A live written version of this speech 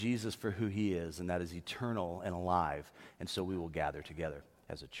Jesus for who he is, and that is eternal and alive. And so we will gather together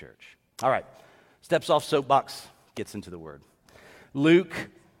as a church. All right, steps off soapbox, gets into the word. Luke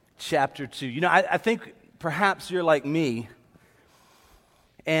chapter 2. You know, I think perhaps you're like me,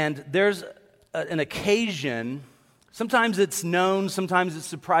 and there's an occasion, sometimes it's known, sometimes it's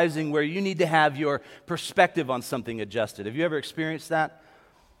surprising, where you need to have your perspective on something adjusted. Have you ever experienced that?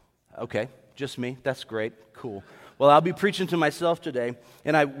 Okay, just me. That's great. Cool. Well, I'll be preaching to myself today,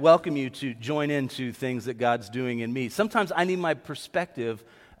 and I welcome you to join into things that God's doing in me. Sometimes I need my perspective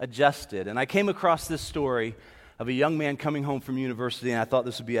adjusted, and I came across this story of a young man coming home from university, and I thought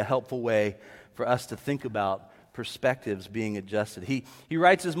this would be a helpful way for us to think about perspectives being adjusted. He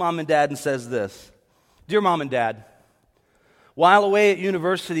writes his mom and dad and says this: "Dear Mom and Dad, while away at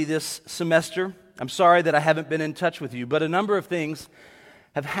university this semester, I'm sorry that I haven't been in touch with you, but a number of things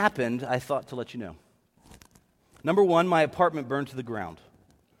have happened I thought to let you know. Number one, my apartment burned to the ground.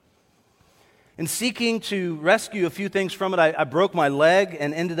 In seeking to rescue a few things from it, I broke my leg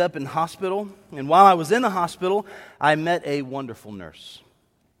and ended up in hospital. And while I was in the hospital, I met a wonderful nurse.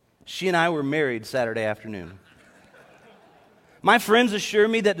 She and I were married Saturday afternoon. My friends assure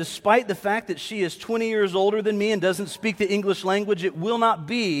me that despite the fact that she is 20 years older than me and doesn't speak the English language, it will not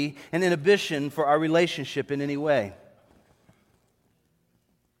be an inhibition for our relationship in any way.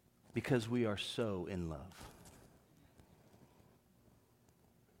 Because we are so in love."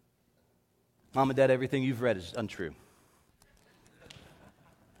 Mom and Dad, everything you've read is untrue.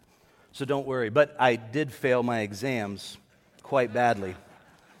 So don't worry. But I did fail my exams quite badly.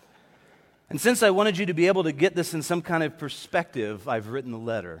 And since I wanted you to be able to get this in some kind of perspective, I've written the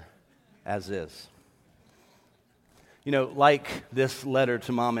letter as is. You know, like this letter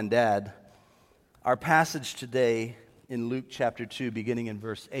to Mom and Dad, our passage today in Luke chapter 2, beginning in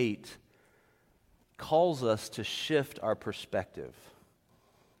verse 8, calls us to shift our perspective.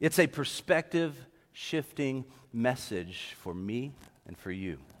 It's a perspective-shifting message for me and for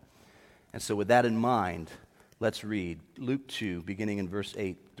you. And so with that in mind, let's read Luke 2, beginning in verse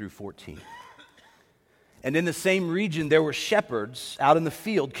 8 through 14. "And in the same region there were shepherds out in the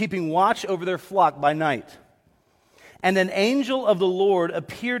field, keeping watch over their flock by night. And an angel of the Lord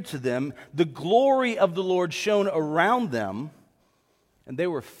appeared to them. The glory of the Lord shone around them, and they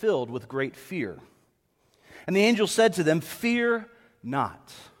were filled with great fear. And the angel said to them, 'Fear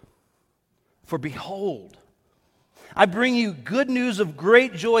not. For behold, I bring you good news of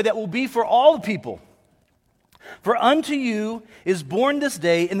great joy that will be for all the people. For unto you is born this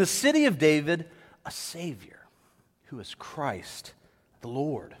day in the city of David a Savior, who is Christ the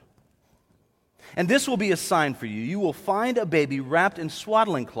Lord. And this will be a sign for you. You will find a baby wrapped in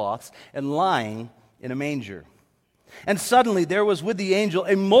swaddling cloths and lying in a manger.' And suddenly there was with the angel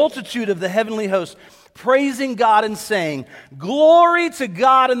a multitude of the heavenly host, praising God and saying, 'Glory to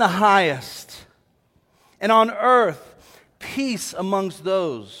God in the highest, and on earth peace amongst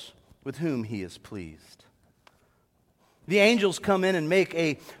those with whom he is pleased.'" The angels come in and make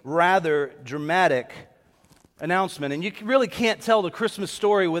a rather dramatic announcement. And you really can't tell the Christmas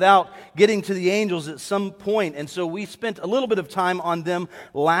story without getting to the angels at some point. And so we spent a little bit of time on them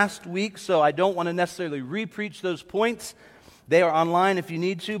last week, so I don't want to necessarily re-preach those points. They are online if you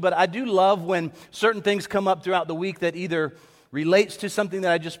need to. But I do love when certain things come up throughout the week that either relates to something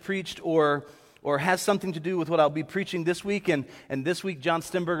that I just preached or has something to do with what I'll be preaching this week. And this week, John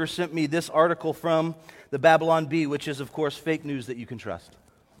Stemberger sent me this article from the Babylon Bee, which is, of course, fake news that you can trust.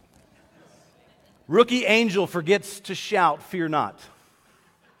 "Rookie angel forgets to shout, 'Fear not.'"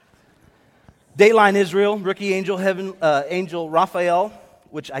 Dateline Israel, rookie angel angel Raphael,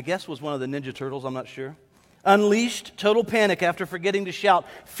 which I guess was one of the Ninja Turtles, I'm not sure, unleashed total panic after forgetting to shout,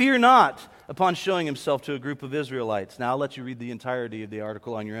 "Fear not," upon showing himself to a group of Israelites. Now, I'll let you read the entirety of the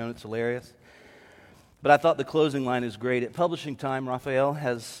article on your own. It's hilarious. But I thought the closing line is great. At publishing time, Raphael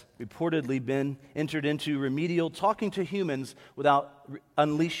has reportedly been entered into remedial talking to humans without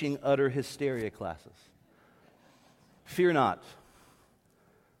unleashing utter hysteria classes. Fear not.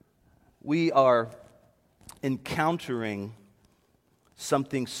 We are encountering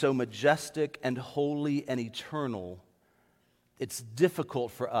something so majestic and holy and eternal, it's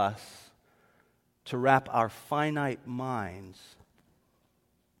difficult for us to wrap our finite minds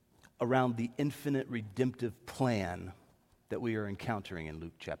around the infinite redemptive plan that we are encountering in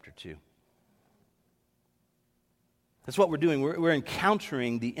Luke chapter 2. That's what we're doing. We're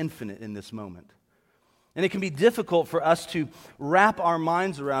encountering the infinite in this moment. And it can be difficult for us to wrap our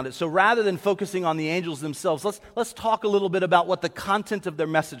minds around it. So rather than focusing on the angels themselves, let's talk a little bit about what the content of their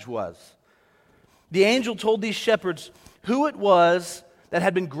message was. The angel told these shepherds who it was that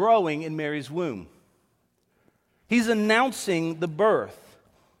had been growing in Mary's womb. He's announcing the birth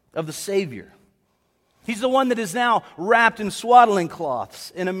of the Savior. He's the one that is now wrapped in swaddling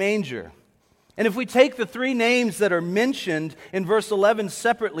cloths in a manger. And if we take the three names that are mentioned in verse 11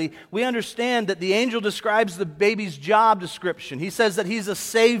 separately, we understand that the angel describes the baby's job description. He says that he's a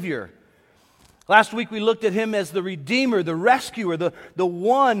Savior. Last week we looked at him as the Redeemer, the Rescuer, the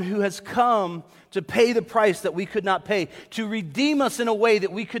one who has come to pay the price that we could not pay, to redeem us in a way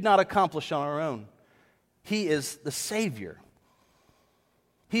that we could not accomplish on our own. He is the Savior.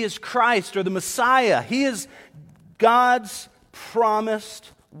 He is Christ, or the Messiah. He is God's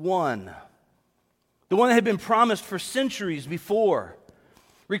promised one. The one that had been promised for centuries before.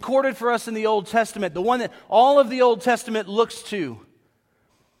 Recorded for us in the Old Testament. The one that all of the Old Testament looks to.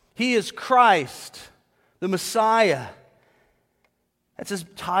 He is Christ, the Messiah. That's his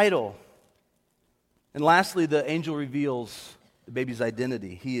title. And lastly, the angel reveals the baby's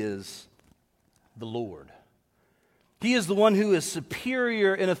identity. He is the Lord. He is the one who is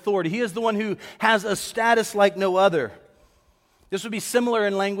superior in authority. He is the one who has a status like no other. This would be similar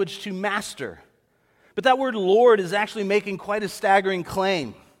in language to master. But that word Lord is actually making quite a staggering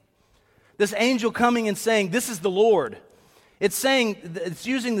claim. This angel coming and saying, "This is the Lord." It's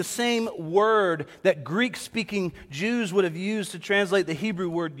using the same word that Greek-speaking Jews would have used to translate the Hebrew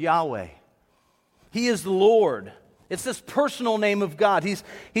word Yahweh. He is the Lord. It's this personal name of God.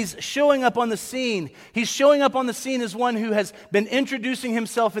 He's showing up on the scene. He's showing up on the scene as one who has been introducing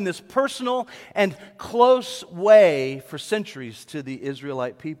himself in this personal and close way for centuries to the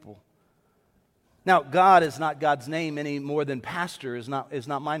Israelite people. Now, God is not God's name any more than pastor is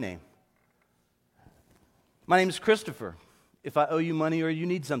not my name. My name is Christopher. If I owe you money or you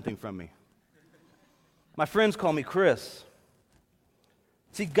need something from me. My friends call me Chris.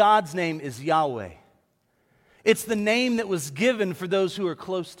 See, God's name is Yahweh. It's the name that was given for those who are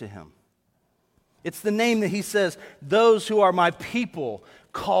close to him. It's the name that he says, "Those who are my people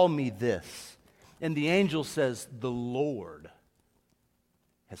call me this." And the angel says, "The Lord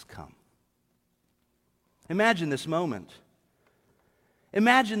has come." Imagine this moment.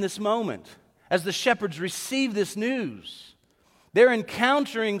 Imagine this moment as the shepherds receive this news. They're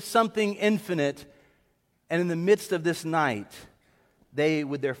encountering something infinite, and in the midst of this night, they,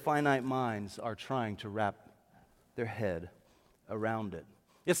 with their finite minds, are trying to wrap their head around it.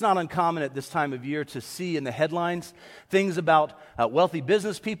 It's not uncommon at this time of year to see in the headlines things about wealthy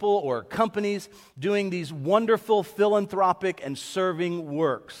business people or companies doing these wonderful philanthropic and serving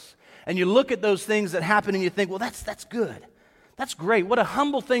works. And you look at those things that happen and you think, well, that's good. That's great. What a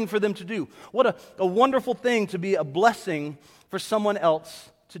humble thing for them to do. What a wonderful thing to be a blessing for someone else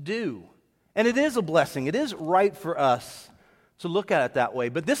to do. And it is a blessing. It is right for us to look at it that way.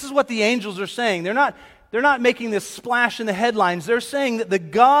 But this is what the angels are saying. They're not making this splash in the headlines. They're saying that the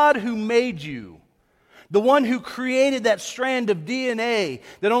God who made you, the one who created that strand of DNA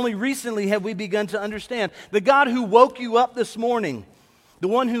that only recently have we begun to understand, the God who woke you up this morning, the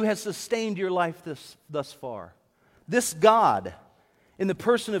one who has sustained your life thus far, this God, in the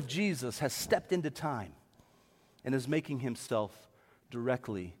person of Jesus, has stepped into time and is making himself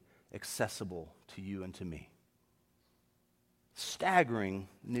directly accessible to you and to me. Staggering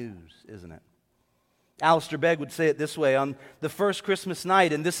news, isn't it? Alistair Begg would say it this way: on the first Christmas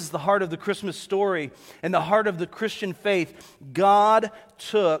night, and this is the heart of the Christmas story and the heart of the Christian faith, God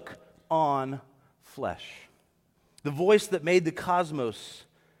took on flesh. The voice that made the cosmos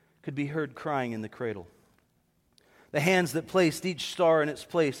could be heard crying in the cradle. The hands that placed each star in its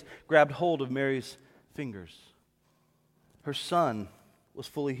place grabbed hold of Mary's fingers. Her son was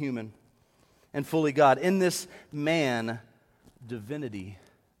fully human and fully God. In this man, divinity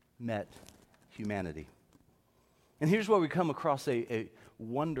met humanity. And here's where we come across a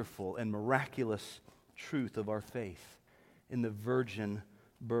wonderful and miraculous truth of our faith in the virgin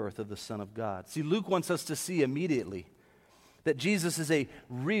birth of the Son of God. See, Luke wants us to see immediately that Jesus is a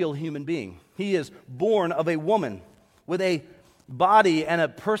real human being. He is born of a woman with a body and a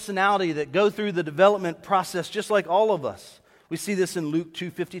personality that go through the development process just like all of us. We see this in Luke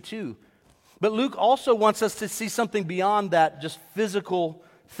 2:52. But Luke also wants us to see something beyond that just physical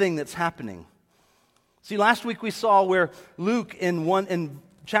thing that's happening. See, last week we saw where Luke in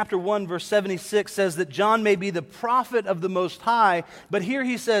chapter 1, verse 76 says that John may be the prophet of the Most High, but here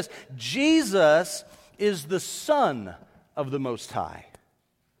he says Jesus is the Son of the Most High.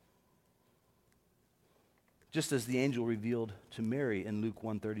 Just as the angel revealed to Mary in Luke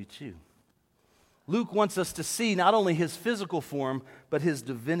 1:32. Luke wants us to see not only his physical form, but his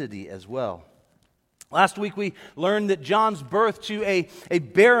divinity as well. Last week we learned that John's birth to a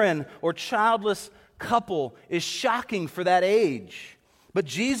barren or childless couple is shocking for that age. But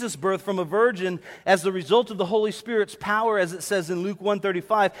Jesus' birth from a virgin as the result of the Holy Spirit's power, as it says in Luke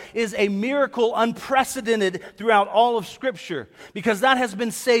 1:35, is a miracle unprecedented throughout all of Scripture because that has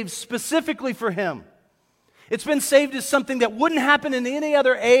been saved specifically for him. It's been saved as something that wouldn't happen in any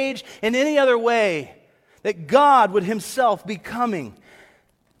other age, in any other way, that God would himself be coming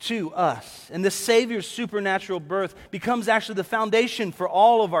to us. And the Savior's supernatural birth becomes actually the foundation for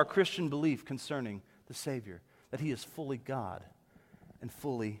all of our Christian belief concerning the Savior, that he is fully God and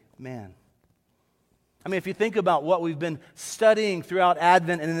fully man. I mean, if you think about what we've been studying throughout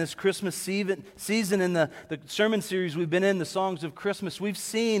Advent and in this Christmas season in the sermon series we've been in, the Songs of Christmas, we've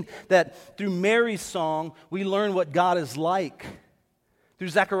seen that through Mary's song, we learn what God is like. Through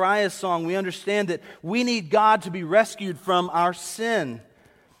Zechariah's song, we understand that we need God to be rescued from our sin.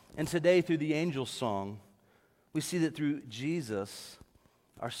 And today, through the angel's song, we see that through Jesus,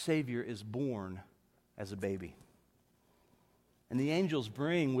 our Savior is born as a baby. And the angels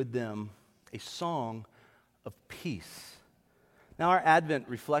bring with them a song of peace. Now, our Advent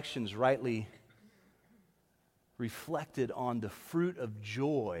reflections rightly reflected on the fruit of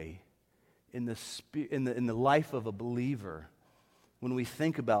joy in the life of a believer when we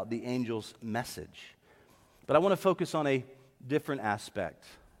think about the angel's message. But I want to focus on a different aspect,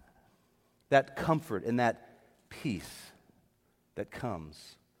 that comfort and that peace that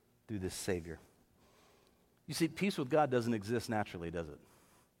comes through this Savior. You see, peace with God doesn't exist naturally, does it?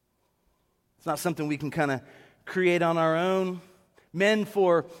 It's not something we can kind of create on our own. Men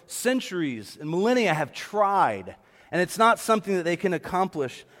for centuries and millennia have tried, and it's not something that they can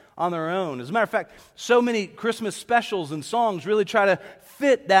accomplish on their own. As a matter of fact, so many Christmas specials and songs really try to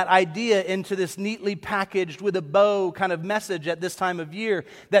fit that idea into this neatly packaged with a bow kind of message at this time of year,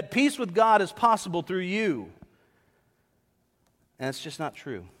 that peace with God is possible through you. And it's just not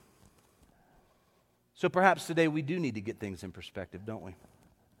true. So perhaps today we do need to get things in perspective, don't we?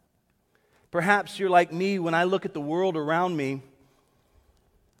 Perhaps you're like me. When I look at the world around me,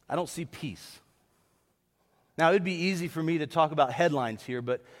 I don't see peace. Now, it would be easy for me to talk about headlines here,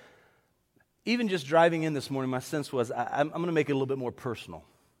 but even just driving in this morning, my sense was I'm going to make it a little bit more personal.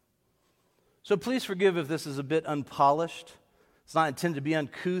 So please forgive if this is a bit unpolished. It's not intended to be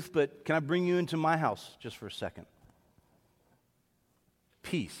uncouth, but can I bring you into my house just for a second?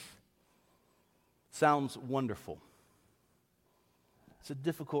 Peace sounds wonderful. It's a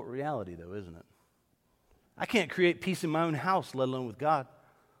difficult reality, though, isn't it? I can't create peace in my own house, let alone with God.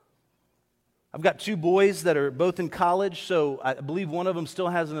 I've got 2 boys that are both in college, so I believe one of them still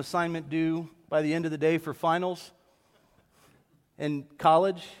has an assignment due by the end of the day for finals in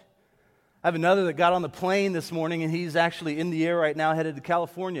college. I have another that got on the plane this morning, and he's actually in the air right now headed to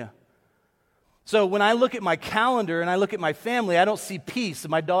California. So when I look at my calendar and I look at my family, I don't see peace.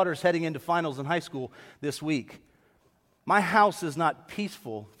 My daughter's heading into finals in high school this week. My house is not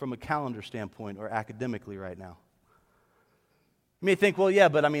peaceful from a calendar standpoint or academically right now. You may think, well, yeah,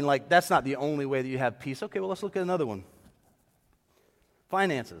 but I mean, like, that's not the only way that you have peace. Okay, well, let's look at another one.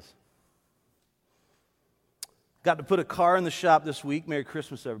 Finances. Got to put a car in the shop this week. Merry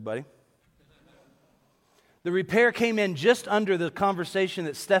Christmas, everybody. The repair came in just under the conversation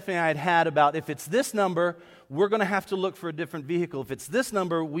that Stephanie and I had about if it's this number, we're going to have to look for a different vehicle. If it's this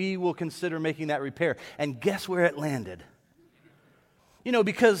number, we will consider making that repair. And guess where it landed? You know,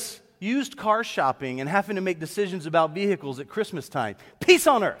 because used car shopping and having to make decisions about vehicles at Christmas time, peace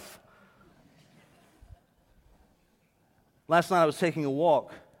on earth. Last night I was taking a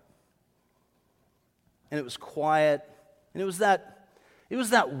walk, and it was quiet, and it was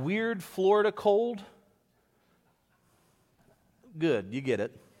that weird Florida cold. Good, you get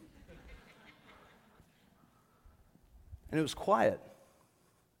it. And it was quiet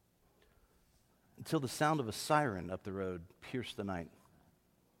until the sound of a siren up the road pierced the night.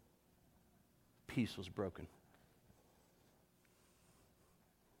 Peace was broken.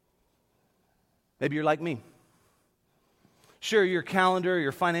 Maybe you're like me. Sure, your calendar,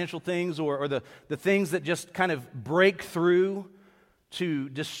 your financial things, or the things that just kind of break through to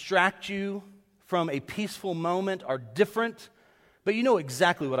distract you from a peaceful moment are different, but you know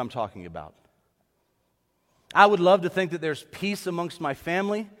exactly what I'm talking about. I would love to think that there's peace amongst my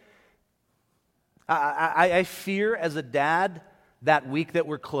family. I fear as a dad that week that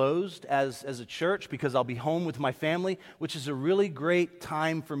we're closed as a church because I'll be home with my family, which is a really great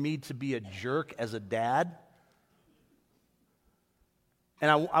time for me to be a jerk as a dad.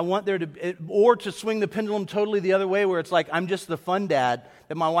 And I want there to, or to swing the pendulum totally the other way where it's like I'm just the fun dad,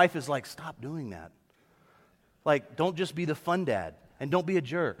 that my wife is like, stop doing that. Like, don't just be the fun dad and don't be a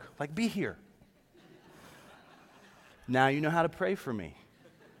jerk. Like, be here. Now you know how to pray for me.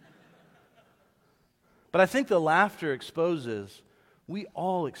 But I think the laughter exposes We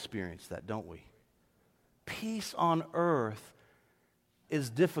all experience that, don't we? Peace on earth is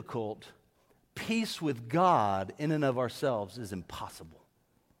difficult. Peace with God in and of ourselves is impossible.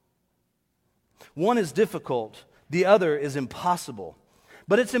 One is difficult, the other is impossible.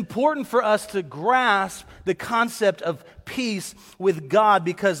 But it's important for us to grasp the concept of peace with God,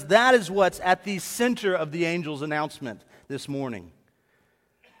 because that is what's at the center of the angel's announcement this morning.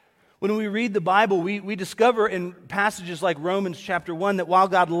 When we read the Bible, we discover in passages like Romans chapter 1 that while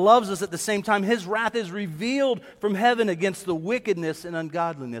God loves us, at the same time His wrath is revealed from heaven against the wickedness and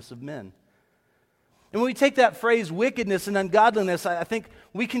ungodliness of men. And when we take that phrase, wickedness and ungodliness, I think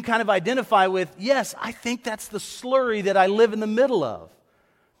we can kind of identify with, yes, I think that's the slurry that I live in the middle of.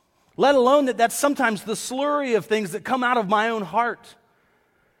 Let alone that's sometimes the slurry of things that come out of my own heart.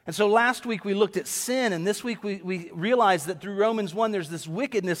 And so last week we looked at sin, and this week we realized that through Romans 1 there's this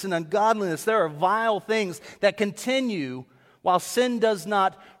wickedness and ungodliness. There are vile things that continue. While sin does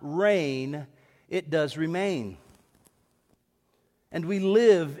not reign, it does remain. And we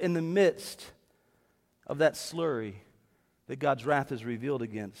live in the midst of that slurry that God's wrath is revealed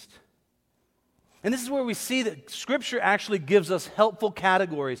against. And this is where we see that Scripture actually gives us helpful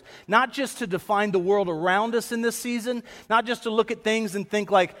categories, not just to define the world around us in this season, not just to look at things and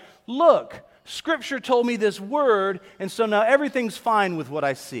think like, look, Scripture told me this word, and so now everything's fine with what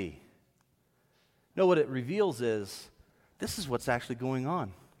I see. No, what it reveals is, this is what's actually going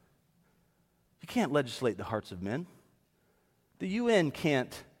on. You can't legislate the hearts of men. The UN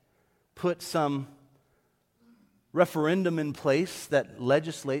can't put some referendum in place that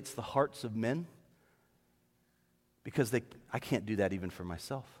legislates the hearts of men, because I can't do that even for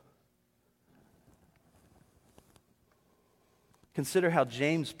myself. Consider how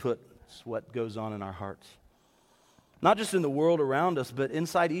James puts what goes on in our hearts. Not just in the world around us, but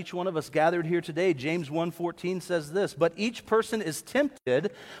inside each one of us gathered here today. James 1:14 says this, "But each person is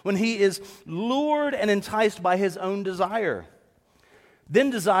tempted when he is lured and enticed by his own desire.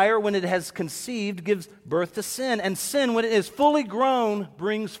 Then desire, when it has conceived, gives birth to sin. And sin, when it is fully grown,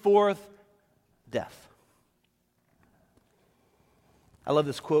 brings forth death." I love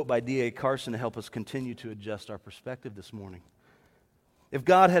this quote by D.A. Carson to help us continue to adjust our perspective this morning. If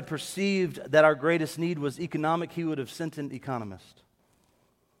God had perceived that our greatest need was economic, He would have sent an economist.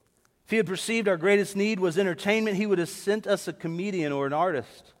 If He had perceived our greatest need was entertainment, He would have sent us a comedian or an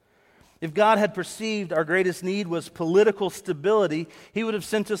artist. If God had perceived our greatest need was political stability, He would have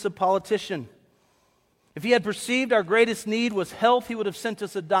sent us a politician. If He had perceived our greatest need was health, He would have sent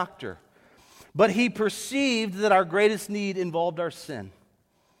us a doctor. But He perceived that our greatest need involved our sin,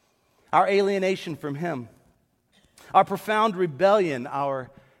 our alienation from Him, our profound rebellion, our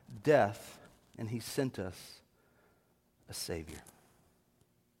death, and He sent us a Savior.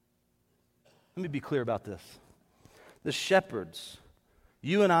 Let me be clear about this. The shepherds,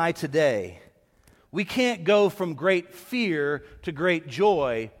 you and I today, we can't go from great fear to great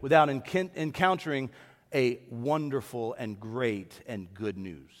joy without encountering a wonderful and great and good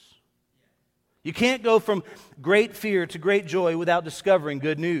news. You can't go from great fear to great joy without discovering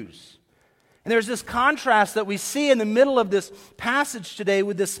good news. And there's this contrast that we see in the middle of this passage today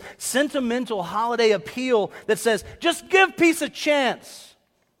with this sentimental holiday appeal that says, just give peace a chance.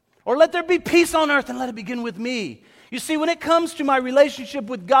 Or let there be peace on earth and let it begin with me. You see, when it comes to my relationship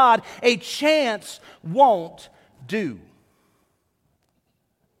with God, a chance won't do.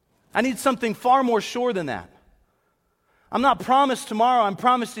 I need something far more sure than that. I'm not promised tomorrow, I'm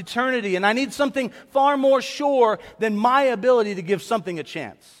promised eternity, and I need something far more sure than my ability to give something a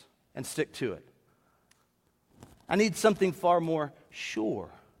chance and stick to it. I need something far more sure.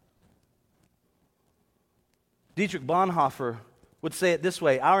 Dietrich Bonhoeffer would say it this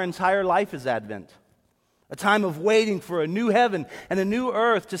way: our entire life is Advent, a time of waiting for a new heaven and a new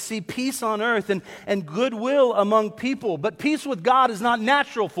earth, to see peace on earth and goodwill among people. But peace with God is not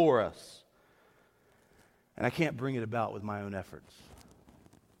natural for us. And I can't bring it about with my own efforts.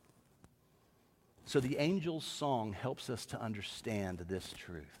 So the angel's song helps us to understand this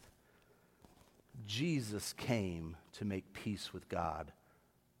truth. Jesus came to make peace with God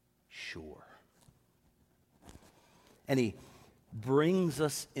sure. And He brings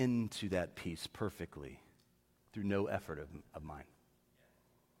us into that peace perfectly through no effort of mine.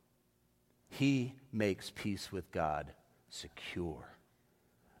 He makes peace with God secure.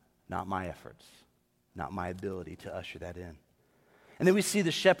 Not my efforts, not my ability to usher that in. And then we see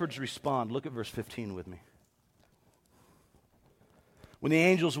the shepherds respond. Look at verse 15 with me. When the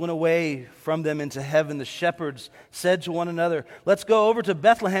angels went away from them into heaven, the shepherds said to one another, "Let's go over to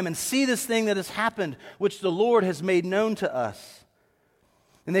Bethlehem and see this thing that has happened, which the Lord has made known to us."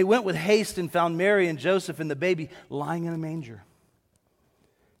 And they went with haste and found Mary and Joseph and the baby lying in a manger.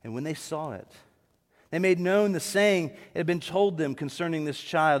 And when they saw it, they made known the saying that had been told them concerning this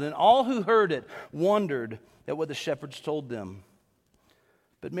child. And all who heard it wondered at what the shepherds told them.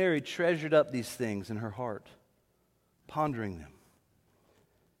 But Mary treasured up these things in her heart, pondering them.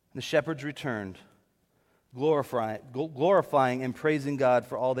 And the shepherds returned, glorifying and praising God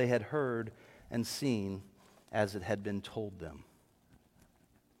for all they had heard and seen as it had been told them.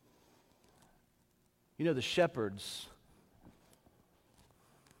 You know, the shepherds,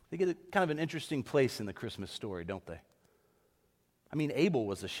 they get a kind of an interesting place in the Christmas story, don't they? I mean, Abel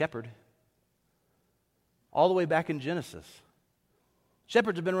was a shepherd all the way back in Genesis.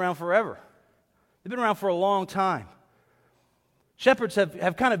 Shepherds have been around forever. They've been around for a long time. Shepherds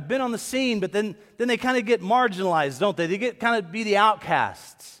have kind of been on the scene, but then they kind of get marginalized, don't they? They get kind of be the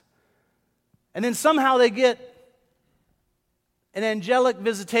outcasts. And then somehow they get an angelic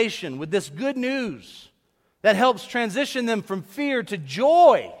visitation with this good news that helps transition them from fear to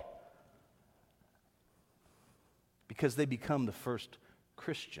joy, because they become the first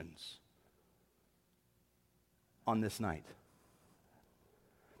Christians on this night.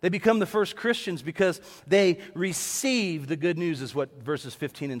 They become the first Christians because they receive the good news, is what verses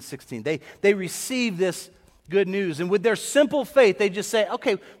 15 and 16. They receive this good news. And with their simple faith, they just say,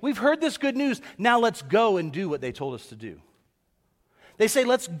 okay, we've heard this good news. Now let's go and do what they told us to do. They say,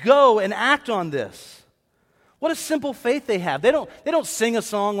 let's go and act on this. What a simple faith they have. They don't sing a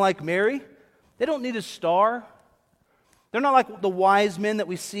song like Mary. They don't need a star. They're not like the wise men that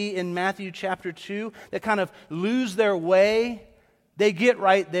we see in Matthew chapter 2 that kind of lose their way. They get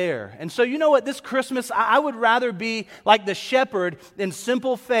right there. And so you know what? This Christmas, I would rather be like the shepherd in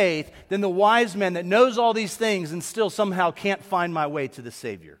simple faith than the wise man that knows all these things and still somehow can't find my way to the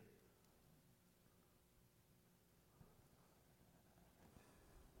Savior.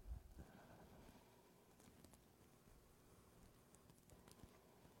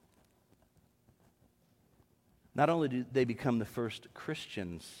 Not only do they become the first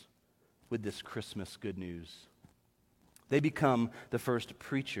Christians with this Christmas good news, they become the first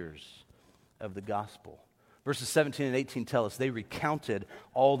preachers of the gospel. Verses 17 and 18 tell us they recounted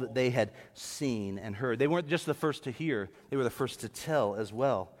all that they had seen and heard. They weren't just the first to hear, they were the first to tell as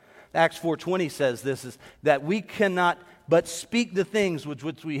well. Acts 4:20 says this, is that we cannot but speak the things which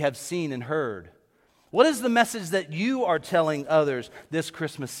we have seen and heard. What is the message that you are telling others this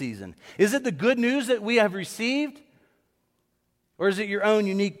Christmas season? Is it the good news that we have received? Or is it your own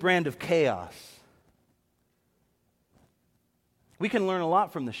unique brand of chaos? We can learn a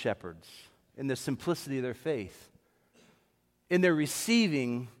lot from the shepherds in the simplicity of their faith, in their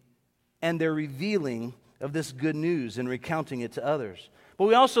receiving and their revealing of this good news and recounting it to others. But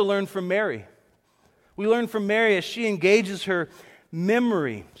we also learn from Mary. We learn from Mary as she engages her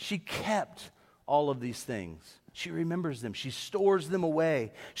memory. She kept all of these things. She remembers them. She stores them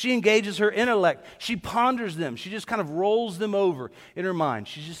away. She engages her intellect. She ponders them. She just kind of rolls them over in her mind.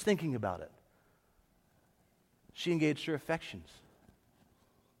 She's just thinking about it. She engaged her affections.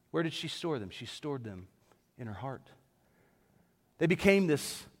 Where did she store them? She stored them in her heart. They became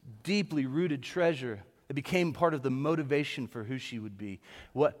this deeply rooted treasure. It became part of the motivation for who she would be,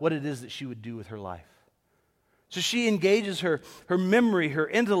 what it is that she would do with her life. So she engages her memory, her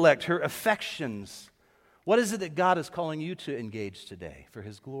intellect, her affections. What is it that God is calling you to engage today for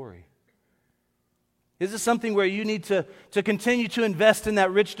His glory? Is it something where you need to continue to invest in that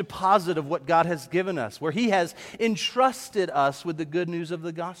rich deposit of what God has given us, where He has entrusted us with the good news of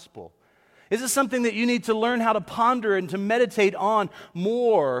the gospel? Is it something that you need to learn how to ponder and to meditate on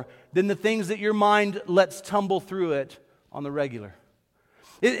more than the things that your mind lets tumble through it on the regular?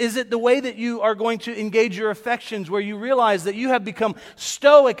 Is it the way that you are going to engage your affections, where you realize that you have become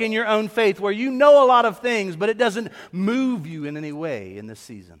stoic in your own faith, where you know a lot of things, but it doesn't move you in any way in this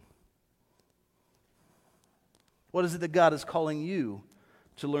season? What is it that God is calling you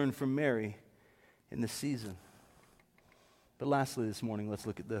to learn from Mary in this season? But lastly this morning, let's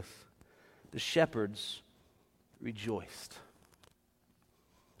look at this. The shepherds rejoiced.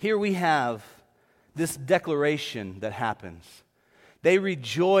 Here we have this declaration that happens. They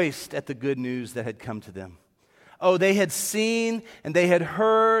rejoiced at the good news that had come to them. Oh, they had seen and they had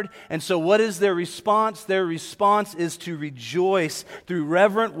heard. And so what is their response? Their response is to rejoice through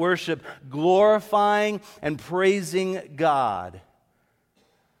reverent worship, glorifying and praising God.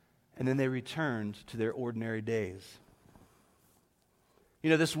 And then they returned to their ordinary days. You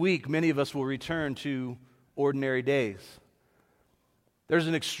know, this week, many of us will return to ordinary days. There's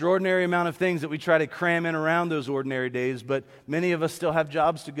an extraordinary amount of things that we try to cram in around those ordinary days, but many of us still have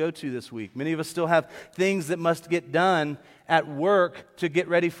jobs to go to this week. Many of us still have things that must get done at work to get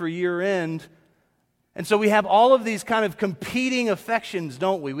ready for year end. And so we have all of these kind of competing affections,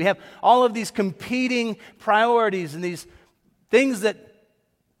 don't we? We have all of these competing priorities and these things that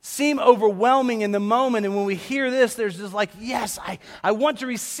seem overwhelming in the moment. And when we hear this, there's just like, yes, I want to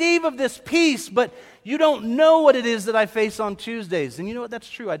receive of this peace, but you don't know what it is that I face on Tuesdays. And you know what? That's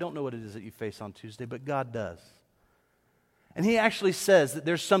true. I don't know what it is that you face on Tuesday, but God does. And He actually says that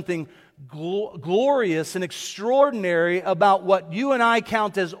there's something glorious and extraordinary about what you and I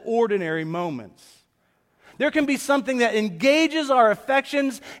count as ordinary moments. There can be something that engages our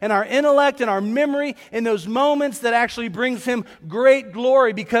affections and our intellect and our memory in those moments that actually brings Him great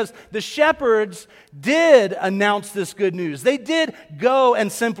glory, because the shepherds did announce this good news. They did go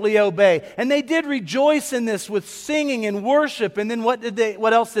and simply obey. And they did rejoice in this with singing and worship. And then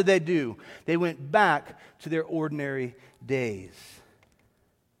what else did they do? They went back to their ordinary days.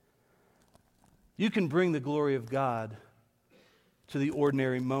 You can bring the glory of God to the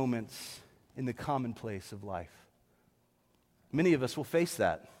ordinary moments in the commonplace of life. Many of us will face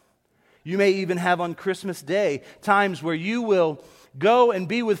that. You may even have on Christmas Day times where you will go and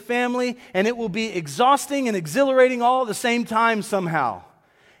be with family, and it will be exhausting and exhilarating all at the same time somehow.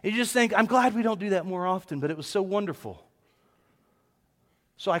 And you just think, I'm glad we don't do that more often, but it was so wonderful.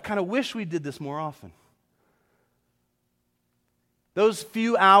 So I kind of wish we did this more often. Those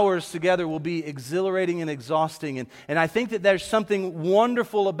few hours together will be exhilarating and exhausting, and I think that there's something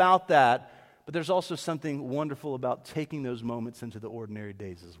wonderful about that. But there's also something wonderful about taking those moments into the ordinary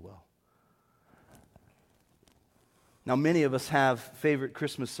days as well. Now, many of us have favorite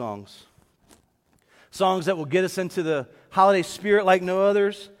Christmas songs. Songs that will get us into the holiday spirit like no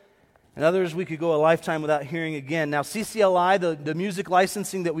others. And others we could go a lifetime without hearing again. Now, CCLI, the music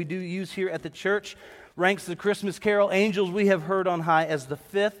licensing that we do use here at the church, ranks the Christmas carol, Angels We Have Heard on High, as the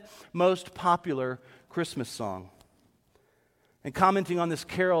 5th most popular Christmas song. And commenting on this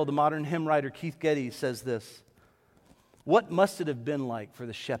carol, the modern hymn writer Keith Getty says this: "What must it have been like for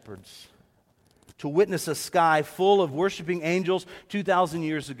the shepherds to witness a sky full of worshiping angels 2,000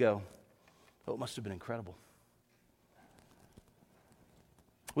 years ago? Oh, it must have been incredible."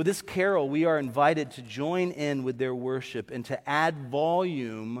 With this carol, we are invited to join in with their worship and to add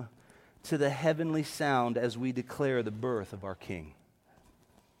volume to the heavenly sound as we declare the birth of our King.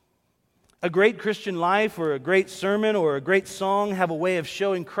 A great Christian life or a great sermon or a great song have a way of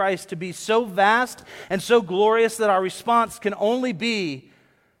showing Christ to be so vast and so glorious that our response can only be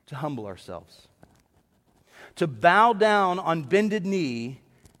to humble ourselves, to bow down on bended knee,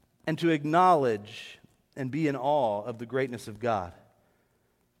 and to acknowledge and be in awe of the greatness of God.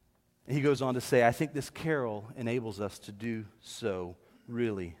 And he goes on to say, I think this carol enables us to do so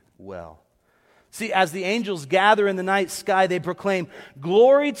really well. See, as the angels gather in the night sky, they proclaim,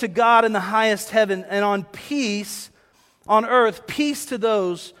 "Glory to God in the highest heaven, and on earth, peace to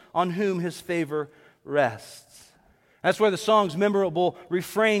those on whom His favor rests." That's where the song's memorable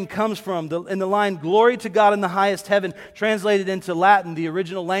refrain comes from. In the line, "Glory to God in the highest heaven," translated into Latin, the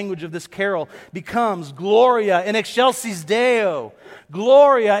original language of this carol, becomes "Gloria in excelsis Deo."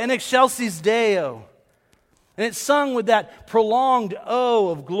 Gloria in excelsis Deo. And it's sung with that prolonged O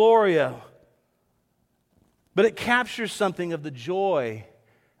of Gloria. But it captures something of the joy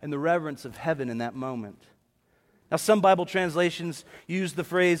and the reverence of heaven in that moment. Now, some Bible translations use the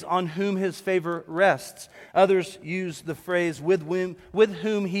phrase, "on whom His favor rests." Others use the phrase, with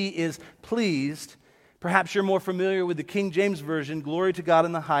whom He is pleased." Perhaps you're more familiar with the King James Version, "Glory to God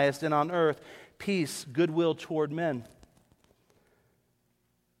in the highest, and on earth, peace, goodwill toward men."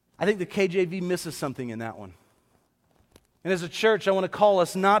 I think the KJV misses something in that one. And as a church, I want to call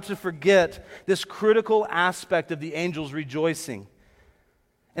us not to forget this critical aspect of the angels rejoicing.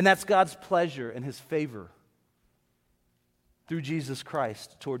 And that's God's pleasure and His favor through Jesus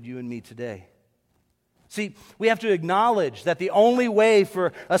Christ toward you and me today. See, we have to acknowledge that the only way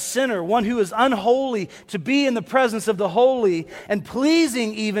for a sinner, one who is unholy, to be in the presence of the holy and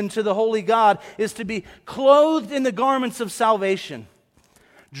pleasing even to the holy God is to be clothed in the garments of salvation,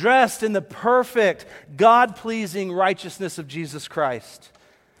 dressed in the perfect, God-pleasing righteousness of Jesus Christ,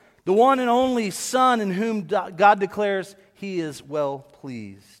 the one and only Son in whom God declares He is well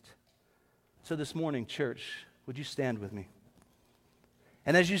pleased. So this morning, church, would you stand with me?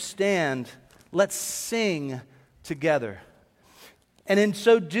 And as you stand, let's sing together. And in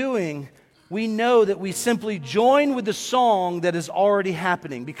so doing, we know that we simply join with the song that is already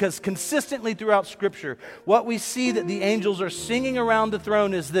happening, because consistently throughout Scripture, what we see that the angels are singing around the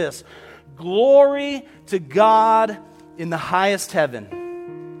throne is this: "Glory to God in the highest heaven."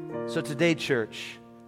 So today, church,